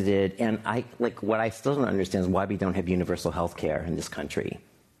revisited. And what I still don't understand is why we don't have universal health care in this country.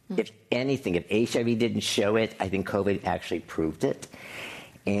 If anything, if HIV didn't show it, I think COVID actually proved it.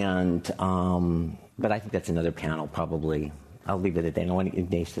 And but I think that's another panel probably. I'll leave it at that. I want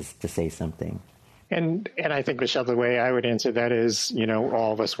Ignatius to say something. And I think, Michelle, the way I would answer that is,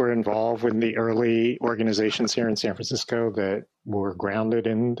 all of us were involved in the early organizations here in San Francisco that were grounded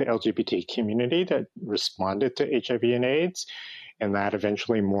in the LGBT community that responded to HIV and AIDS. And that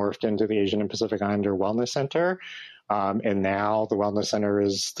eventually morphed into the Asian and Pacific Islander Wellness Center. And now the Wellness Center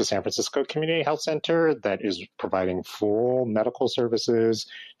is the San Francisco Community Health Center that is providing full medical services,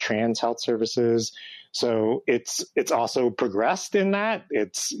 trans health services. So it's also progressed in that.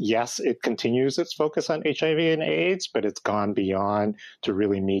 Yes, it continues its focus on HIV and AIDS, but it's gone beyond to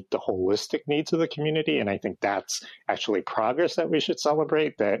really meet the holistic needs of the community. And I think that's actually progress that we should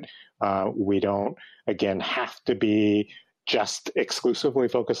celebrate, that we don't, again, have to be just exclusively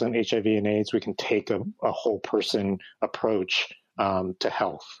focus on HIV and AIDS. We can take a whole person approach to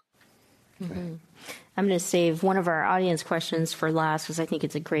health. Mm-hmm. I'm going to save one of our audience questions for last because I think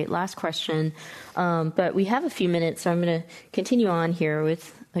it's a great last question. But we have a few minutes, so I'm going to continue on here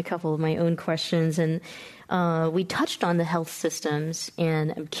with a couple of my own questions, and we touched on the health systems,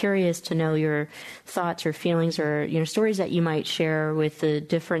 and I'm curious to know your thoughts or feelings or stories that you might share with the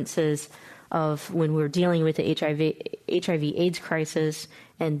differences of when we're dealing with the HIV/AIDS crisis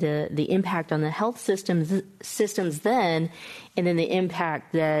and the impact on the health systems then, and then the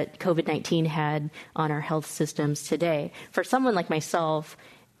impact that COVID-19 had on our health systems today. For someone like myself,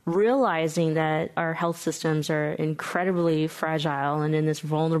 realizing that our health systems are incredibly fragile and in this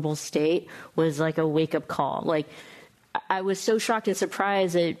vulnerable state was like a wake-up call. Like, I was so shocked and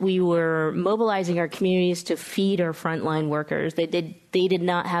surprised that we were mobilizing our communities to feed our frontline workers. They did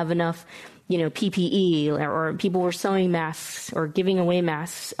not have enough PPE, or people were sewing masks or giving away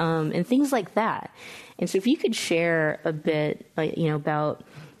masks, and things like that. And so if you could share a bit, about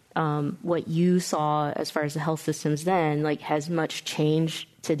what you saw as far as the health systems then, like, has much changed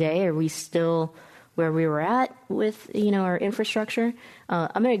today? Are we still where we were at with, our infrastructure?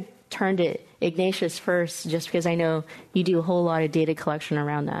 I'm going to turn to Ignatius first, just because I know you do a whole lot of data collection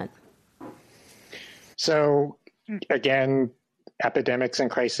around that. So, again, epidemics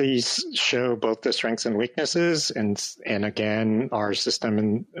and crises show both the strengths and weaknesses. And again, our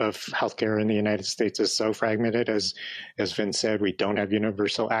system of healthcare in the United States is so fragmented. As Vin said, we don't have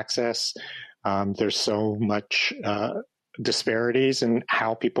universal access. There's so much disparities in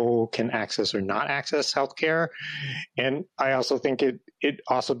how people can access or not access healthcare. And I also think it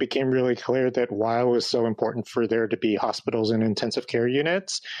also became really clear that while it was so important for there to be hospitals and intensive care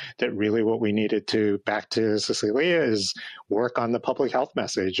units, that really what we needed to, back to Cecilia, is work on the public health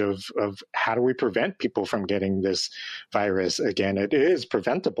message of how do we prevent people from getting this virus. Again, it is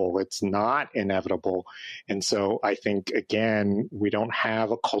preventable. It's not inevitable. And so I think, again, we don't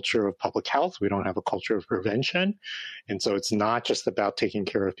have a culture of public health. We don't have a culture of prevention. And so it's not just about taking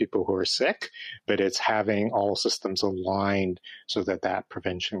care of people who are sick, but it's having all systems aligned so that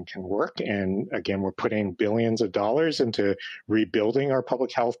prevention can work. And again, we're putting billions of dollars into rebuilding our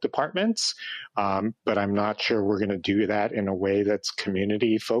public health departments, but I'm not sure we're going to do that in a way that's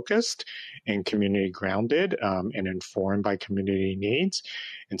community focused and community grounded, and informed by community needs.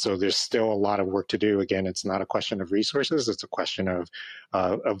 And so there's still a lot of work to do. Again, it's not a question of resources. It's a question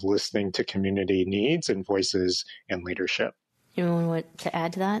of listening to community needs and voices and leadership. Anyone want to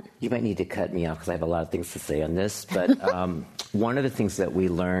add to that? You might need to cut me off because I have a lot of things to say on this. But one of the things that we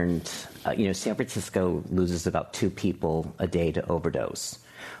learned, San Francisco loses about 2 people a day to overdose.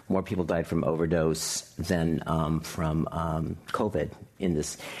 More people died from overdose than from COVID in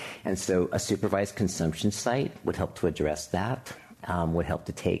this. And so a supervised consumption site would help to address that, would help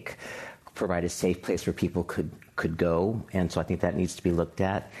to provide a safe place where people could go. And so I think that needs to be looked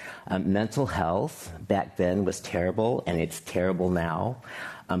at. Mental health back then was terrible, and it's terrible now.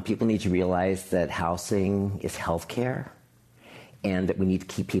 People need to realize that housing is healthcare, and that we need to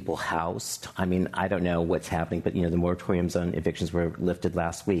keep people housed. I mean, I don't know what's happening, but, the moratoriums on evictions were lifted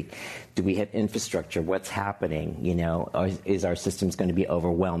last week. Do we have infrastructure? What's happening? Is our systems going to be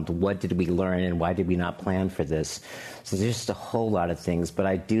overwhelmed? What did we learn, and why did we not plan for this? So there's just a whole lot of things. But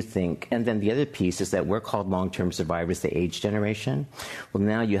I do think, and then the other piece is that we're called long-term survivors, the age generation. Well,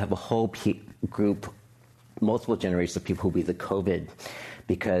 now you have a whole group, multiple generations of people who will be the COVID,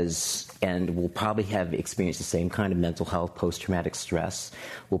 and we'll probably have experienced the same kind of mental health, post-traumatic stress.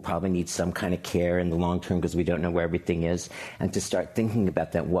 We'll probably need some kind of care in the long term because we don't know where everything is. And to start thinking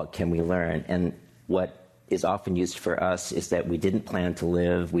about that, what can we learn? And what is often used for us is that we didn't plan to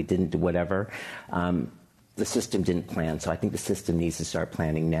live, we didn't do whatever. The system didn't plan, so I think the system needs to start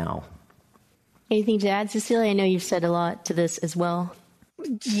planning now. Anything to add, Cecilia? I know you've said a lot to this as well.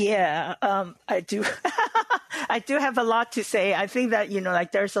 Yeah, I do. I do have a lot to say. I think that,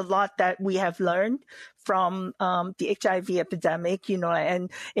 there's a lot that we have learned from the HIV epidemic,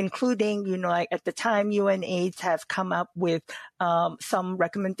 and including, at the time UNAIDS have come up with some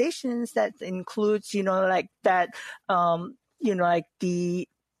recommendations that includes,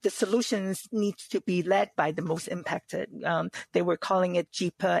 the solutions needs to be led by the most impacted. They were calling it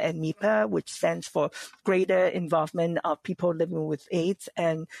GPA and MIPA, which stands for greater involvement of people living with AIDS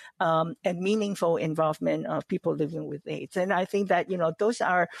and meaningful involvement of people living with AIDS. And I think that, those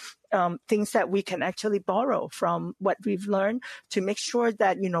are things that we can actually borrow from what we've learned to make sure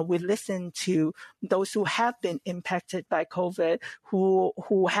that, we listen to those who have been impacted by COVID,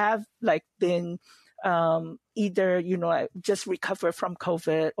 who have been either, just recover from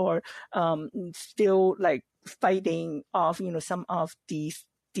COVID or still fighting off, some of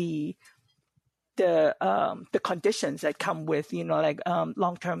the the conditions that come with,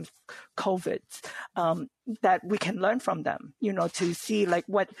 long-term COVID, that we can learn from them, to see like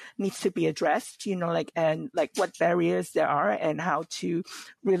what needs to be addressed, and like what barriers there are and how to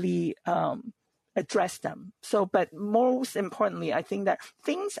really address them. So, but most importantly, I think that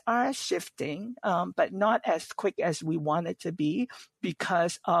things are shifting, but not as quick as we want it to be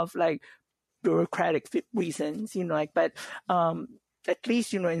because of like bureaucratic reasons, but at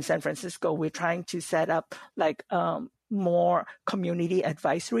least, in San Francisco, we're trying to set up like more community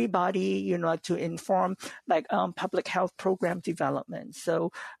advisory body, to inform like public health program development.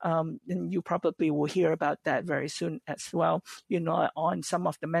 So and you probably will hear about that very soon as well, on some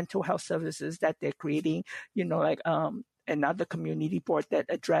of the mental health services that they're creating, another community board that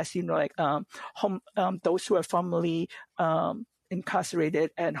address, those who are formerly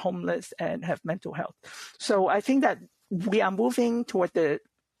incarcerated and homeless and have mental health. So I think that we are moving toward the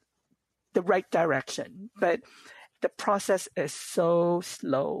right direction, but the process is so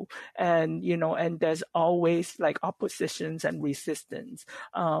slow, and and there's always like oppositions and resistance,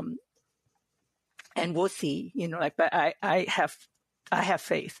 and we'll see, but I have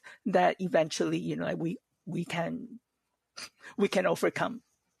faith that eventually, we can overcome.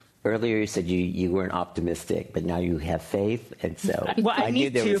 Earlier, you said you weren't optimistic, but now you have faith, and so I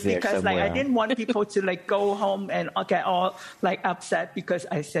need to, because like I didn't want people to like go home and get all like upset because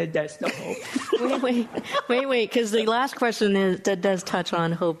I said there's no hope. wait, because the last question that does touch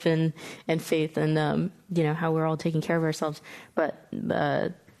on hope and faith and how we're all taking care of ourselves. But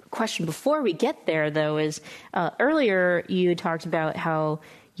the question before we get there, though, is earlier you talked about how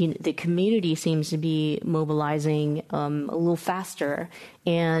the community seems to be mobilizing a little faster.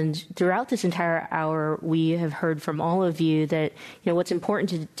 And throughout this entire hour, we have heard from all of you that, what's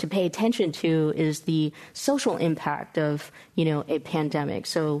important to pay attention to is the social impact of, a pandemic.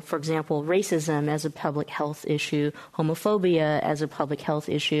 So, for example, racism as a public health issue, homophobia as a public health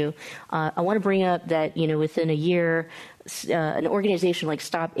issue. I want to bring up that, within a year, an organization like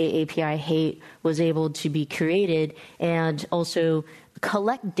Stop AAPI Hate was able to be created and also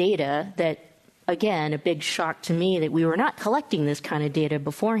collect data that, again, a big shock to me that we were not collecting this kind of data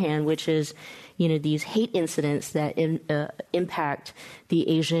beforehand, which is, these hate incidents that impact the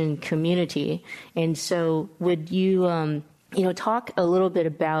Asian community. And so would you, talk a little bit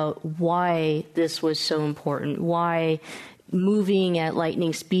about why this was so important, why moving at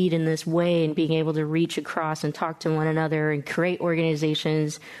lightning speed in this way and being able to reach across and talk to one another and create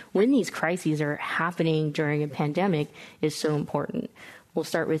organizations when these crises are happening during a pandemic is so important. We'll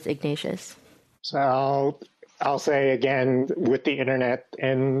start with Ignatius. So I'll say again, with the internet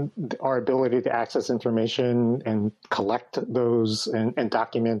and our ability to access information and collect those and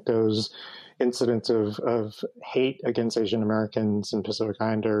document those incidents of hate against Asian Americans and Pacific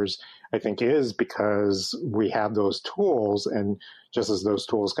Islanders, I think is because we have those tools, and just as those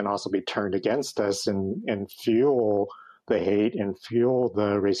tools can also be turned against us and fuel the hate and fuel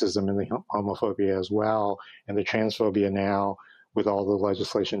the racism and the homophobia as well, and the transphobia now with all the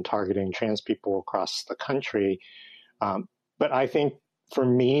legislation targeting trans people across the country. But I think for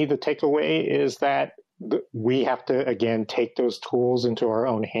me, the takeaway is that we have to, again, take those tools into our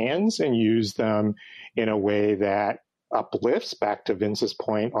own hands and use them in a way that uplifts, back to Vince's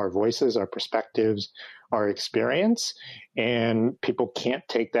point, our voices, our perspectives, our experience. And people can't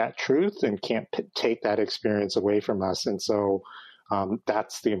take that truth and can't take that experience away from us. And so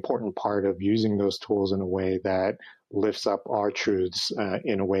that's the important part of using those tools in a way that lifts up our truths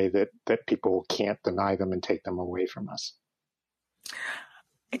in a way that people can't deny them and take them away from us.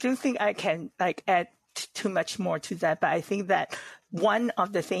 I don't think I can add too much more to that, but I think that one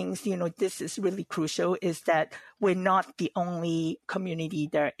of the things, this is really crucial, is that we're not the only community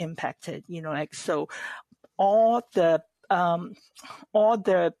that are impacted, so all the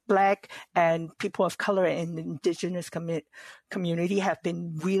Black and people of color and indigenous community have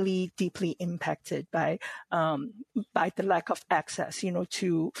been really deeply impacted by the lack of access,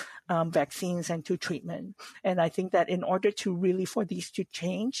 to vaccines and to treatment. And I think that in order to really for these to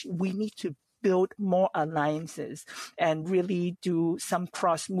change, we need to build more alliances and really do some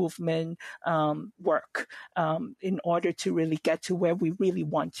cross-movement work in order to really get to where we really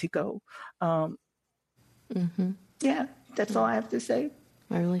want to go. Yeah, that's all I have to say.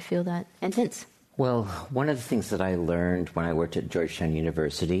 I really feel that. And Vince? Well, one of the things that I learned when I worked at Georgetown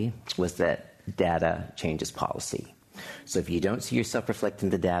University was that data changes policy. So if you don't see yourself reflecting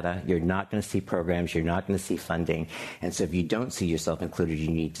the data, you're not going to see programs, you're not going to see funding. And so if you don't see yourself included, you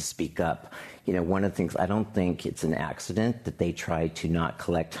need to speak up. One of the things, I don't think it's an accident that they try to not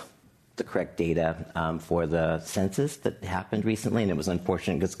collect the correct data for the census that happened recently, and it was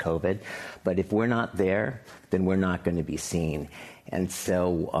unfortunate because COVID. But if we're not there, then we're not going to be seen. And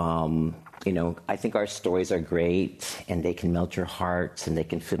so, I think our stories are great, and they can melt your hearts, and they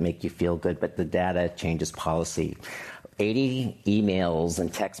can make you feel good, but the data changes policy. 80 emails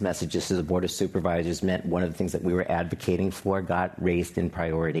and text messages to the Board of Supervisors meant one of the things that we were advocating for got raised in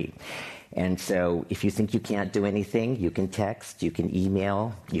priority. And so if you think you can't do anything, you can text, you can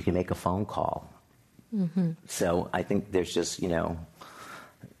email, you can make a phone call. Mm-hmm. So I think there's just,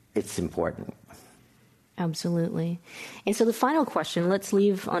 it's important. Absolutely. And so the final question, let's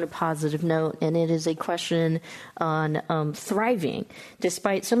leave on a positive note, and it is a question on thriving.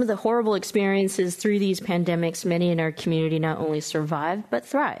 Despite some of the horrible experiences through these pandemics, many in our community not only survived, but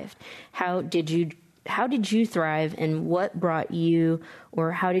thrived. How did you thrive, and what brought you,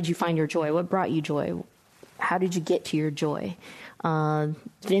 or how did you find your joy? What brought you joy? How did you get to your joy?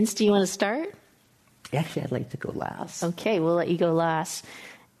 Vince, do you want to start? Actually, I'd like to go last. Okay, we'll let you go last.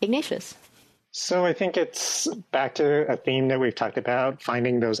 Ignatius. So I think it's back to a theme that we've talked about,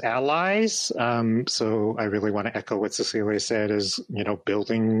 finding those allies. So I really want to echo what Cecilia said is,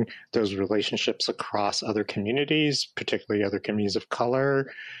 building those relationships across other communities, particularly other communities of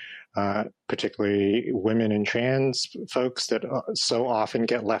color, particularly women and trans folks that so often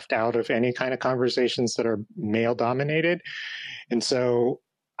get left out of any kind of conversations that are male dominated. And so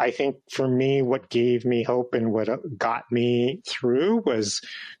I think for me, what gave me hope and what got me through was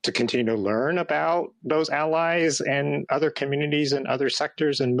to continue to learn about those allies and other communities and other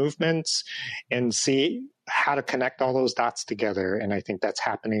sectors and movements and see how to connect all those dots together. And I think that's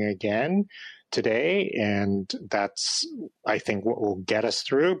happening again today. And that's, I think, what will get us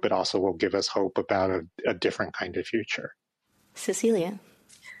through, but also will give us hope about a different kind of future. Cecilia.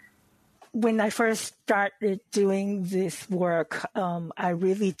 When I first started doing this work, I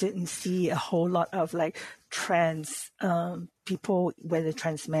really didn't see a whole lot of trans people, whether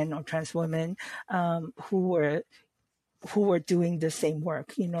trans men or trans women, who were doing the same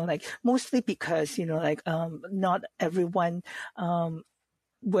work, mostly because, not everyone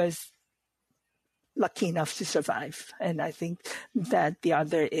was lucky enough to survive. And I think that the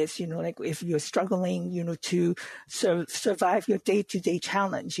other is, if you're struggling, to survive your day-to-day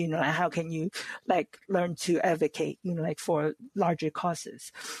challenge, how can you learn to advocate, for larger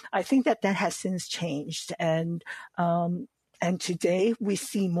causes? I think that has since changed. And today we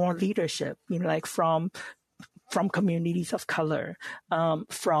see more leadership, from communities of color,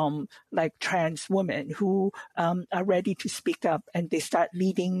 from trans women who are ready to speak up, and they start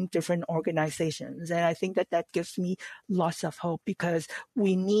leading different organizations. And I think that gives me lots of hope, because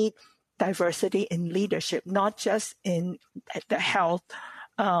we need diversity in leadership, not just in the health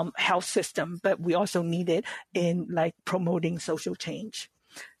system, but we also need it in promoting social change.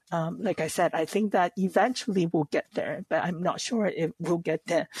 Like I said, I think that eventually we'll get there, but I'm not sure if we'll get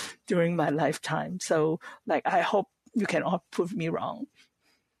there during my lifetime. So, I hope you can all prove me wrong.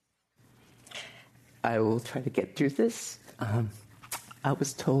 I will try to get through this. I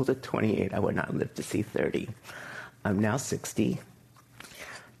was told at 28 I would not live to see 30. I'm now 60.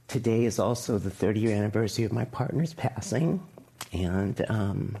 Today is also the 30-year anniversary of my partner's passing. And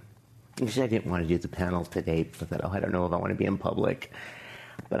actually, I didn't want to do the panel today because I thought, I don't know if I want to be in public.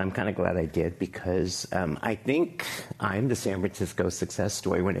 But I'm kind of glad I did, because I think I'm the San Francisco success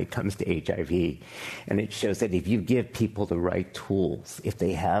story when it comes to HIV. And it shows that if you give people the right tools, if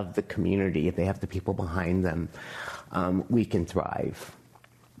they have the community, if they have the people behind them, we can thrive.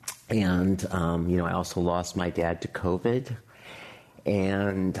 And, I also lost my dad to COVID.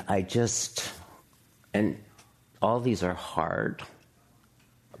 And and all these are hard.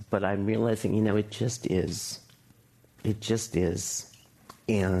 But I'm realizing, it just is. It just is.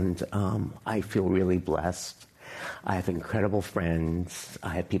 And I feel really blessed. I have incredible friends. I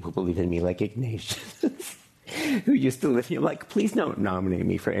have people who believe in me like Ignatius, who used to live here. Please don't nominate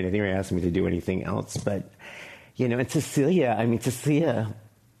me for anything or ask me to do anything else. But, and Cecilia,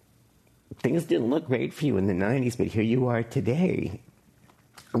 things didn't look great for you in the 90s, but here you are today.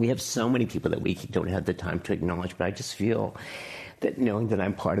 We have so many people that we don't have the time to acknowledge, but I just feel that knowing that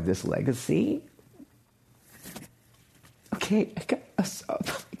I'm part of this legacy. Okay, I got us up.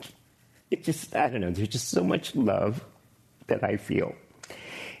 I don't know, there's just so much love that I feel,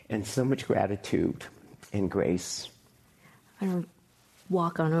 and so much gratitude and grace. I'm going to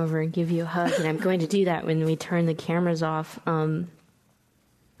walk on over and give you a hug, and I'm going to do that when we turn the cameras off. I want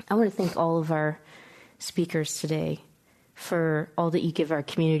to thank all of our speakers today for all that you give our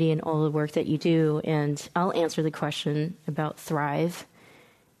community and all the work that you do, and I'll answer the question about thrive.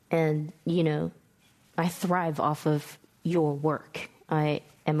 And, I thrive off of your work.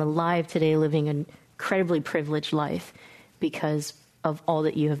 am alive today living an incredibly privileged life because of all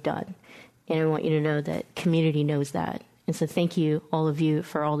that you have done. And I want you to know that community knows that. And so thank you, all of you,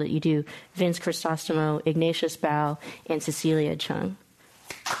 for all that you do. Vince Crisostomo, Ignatius Bao, and Cecilia Chung.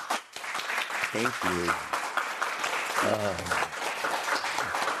 Thank you.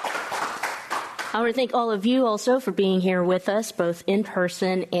 I want to thank all of you also for being here with us, both in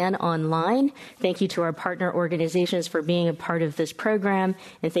person and online. Thank you to our partner organizations for being a part of this program.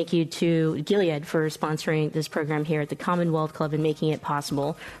 And thank you to Gilead for sponsoring this program here at the Commonwealth Club and making it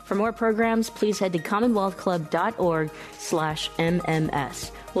possible. For more programs, please head to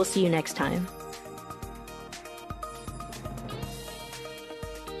commonwealthclub.org/MMS. We'll see you next time.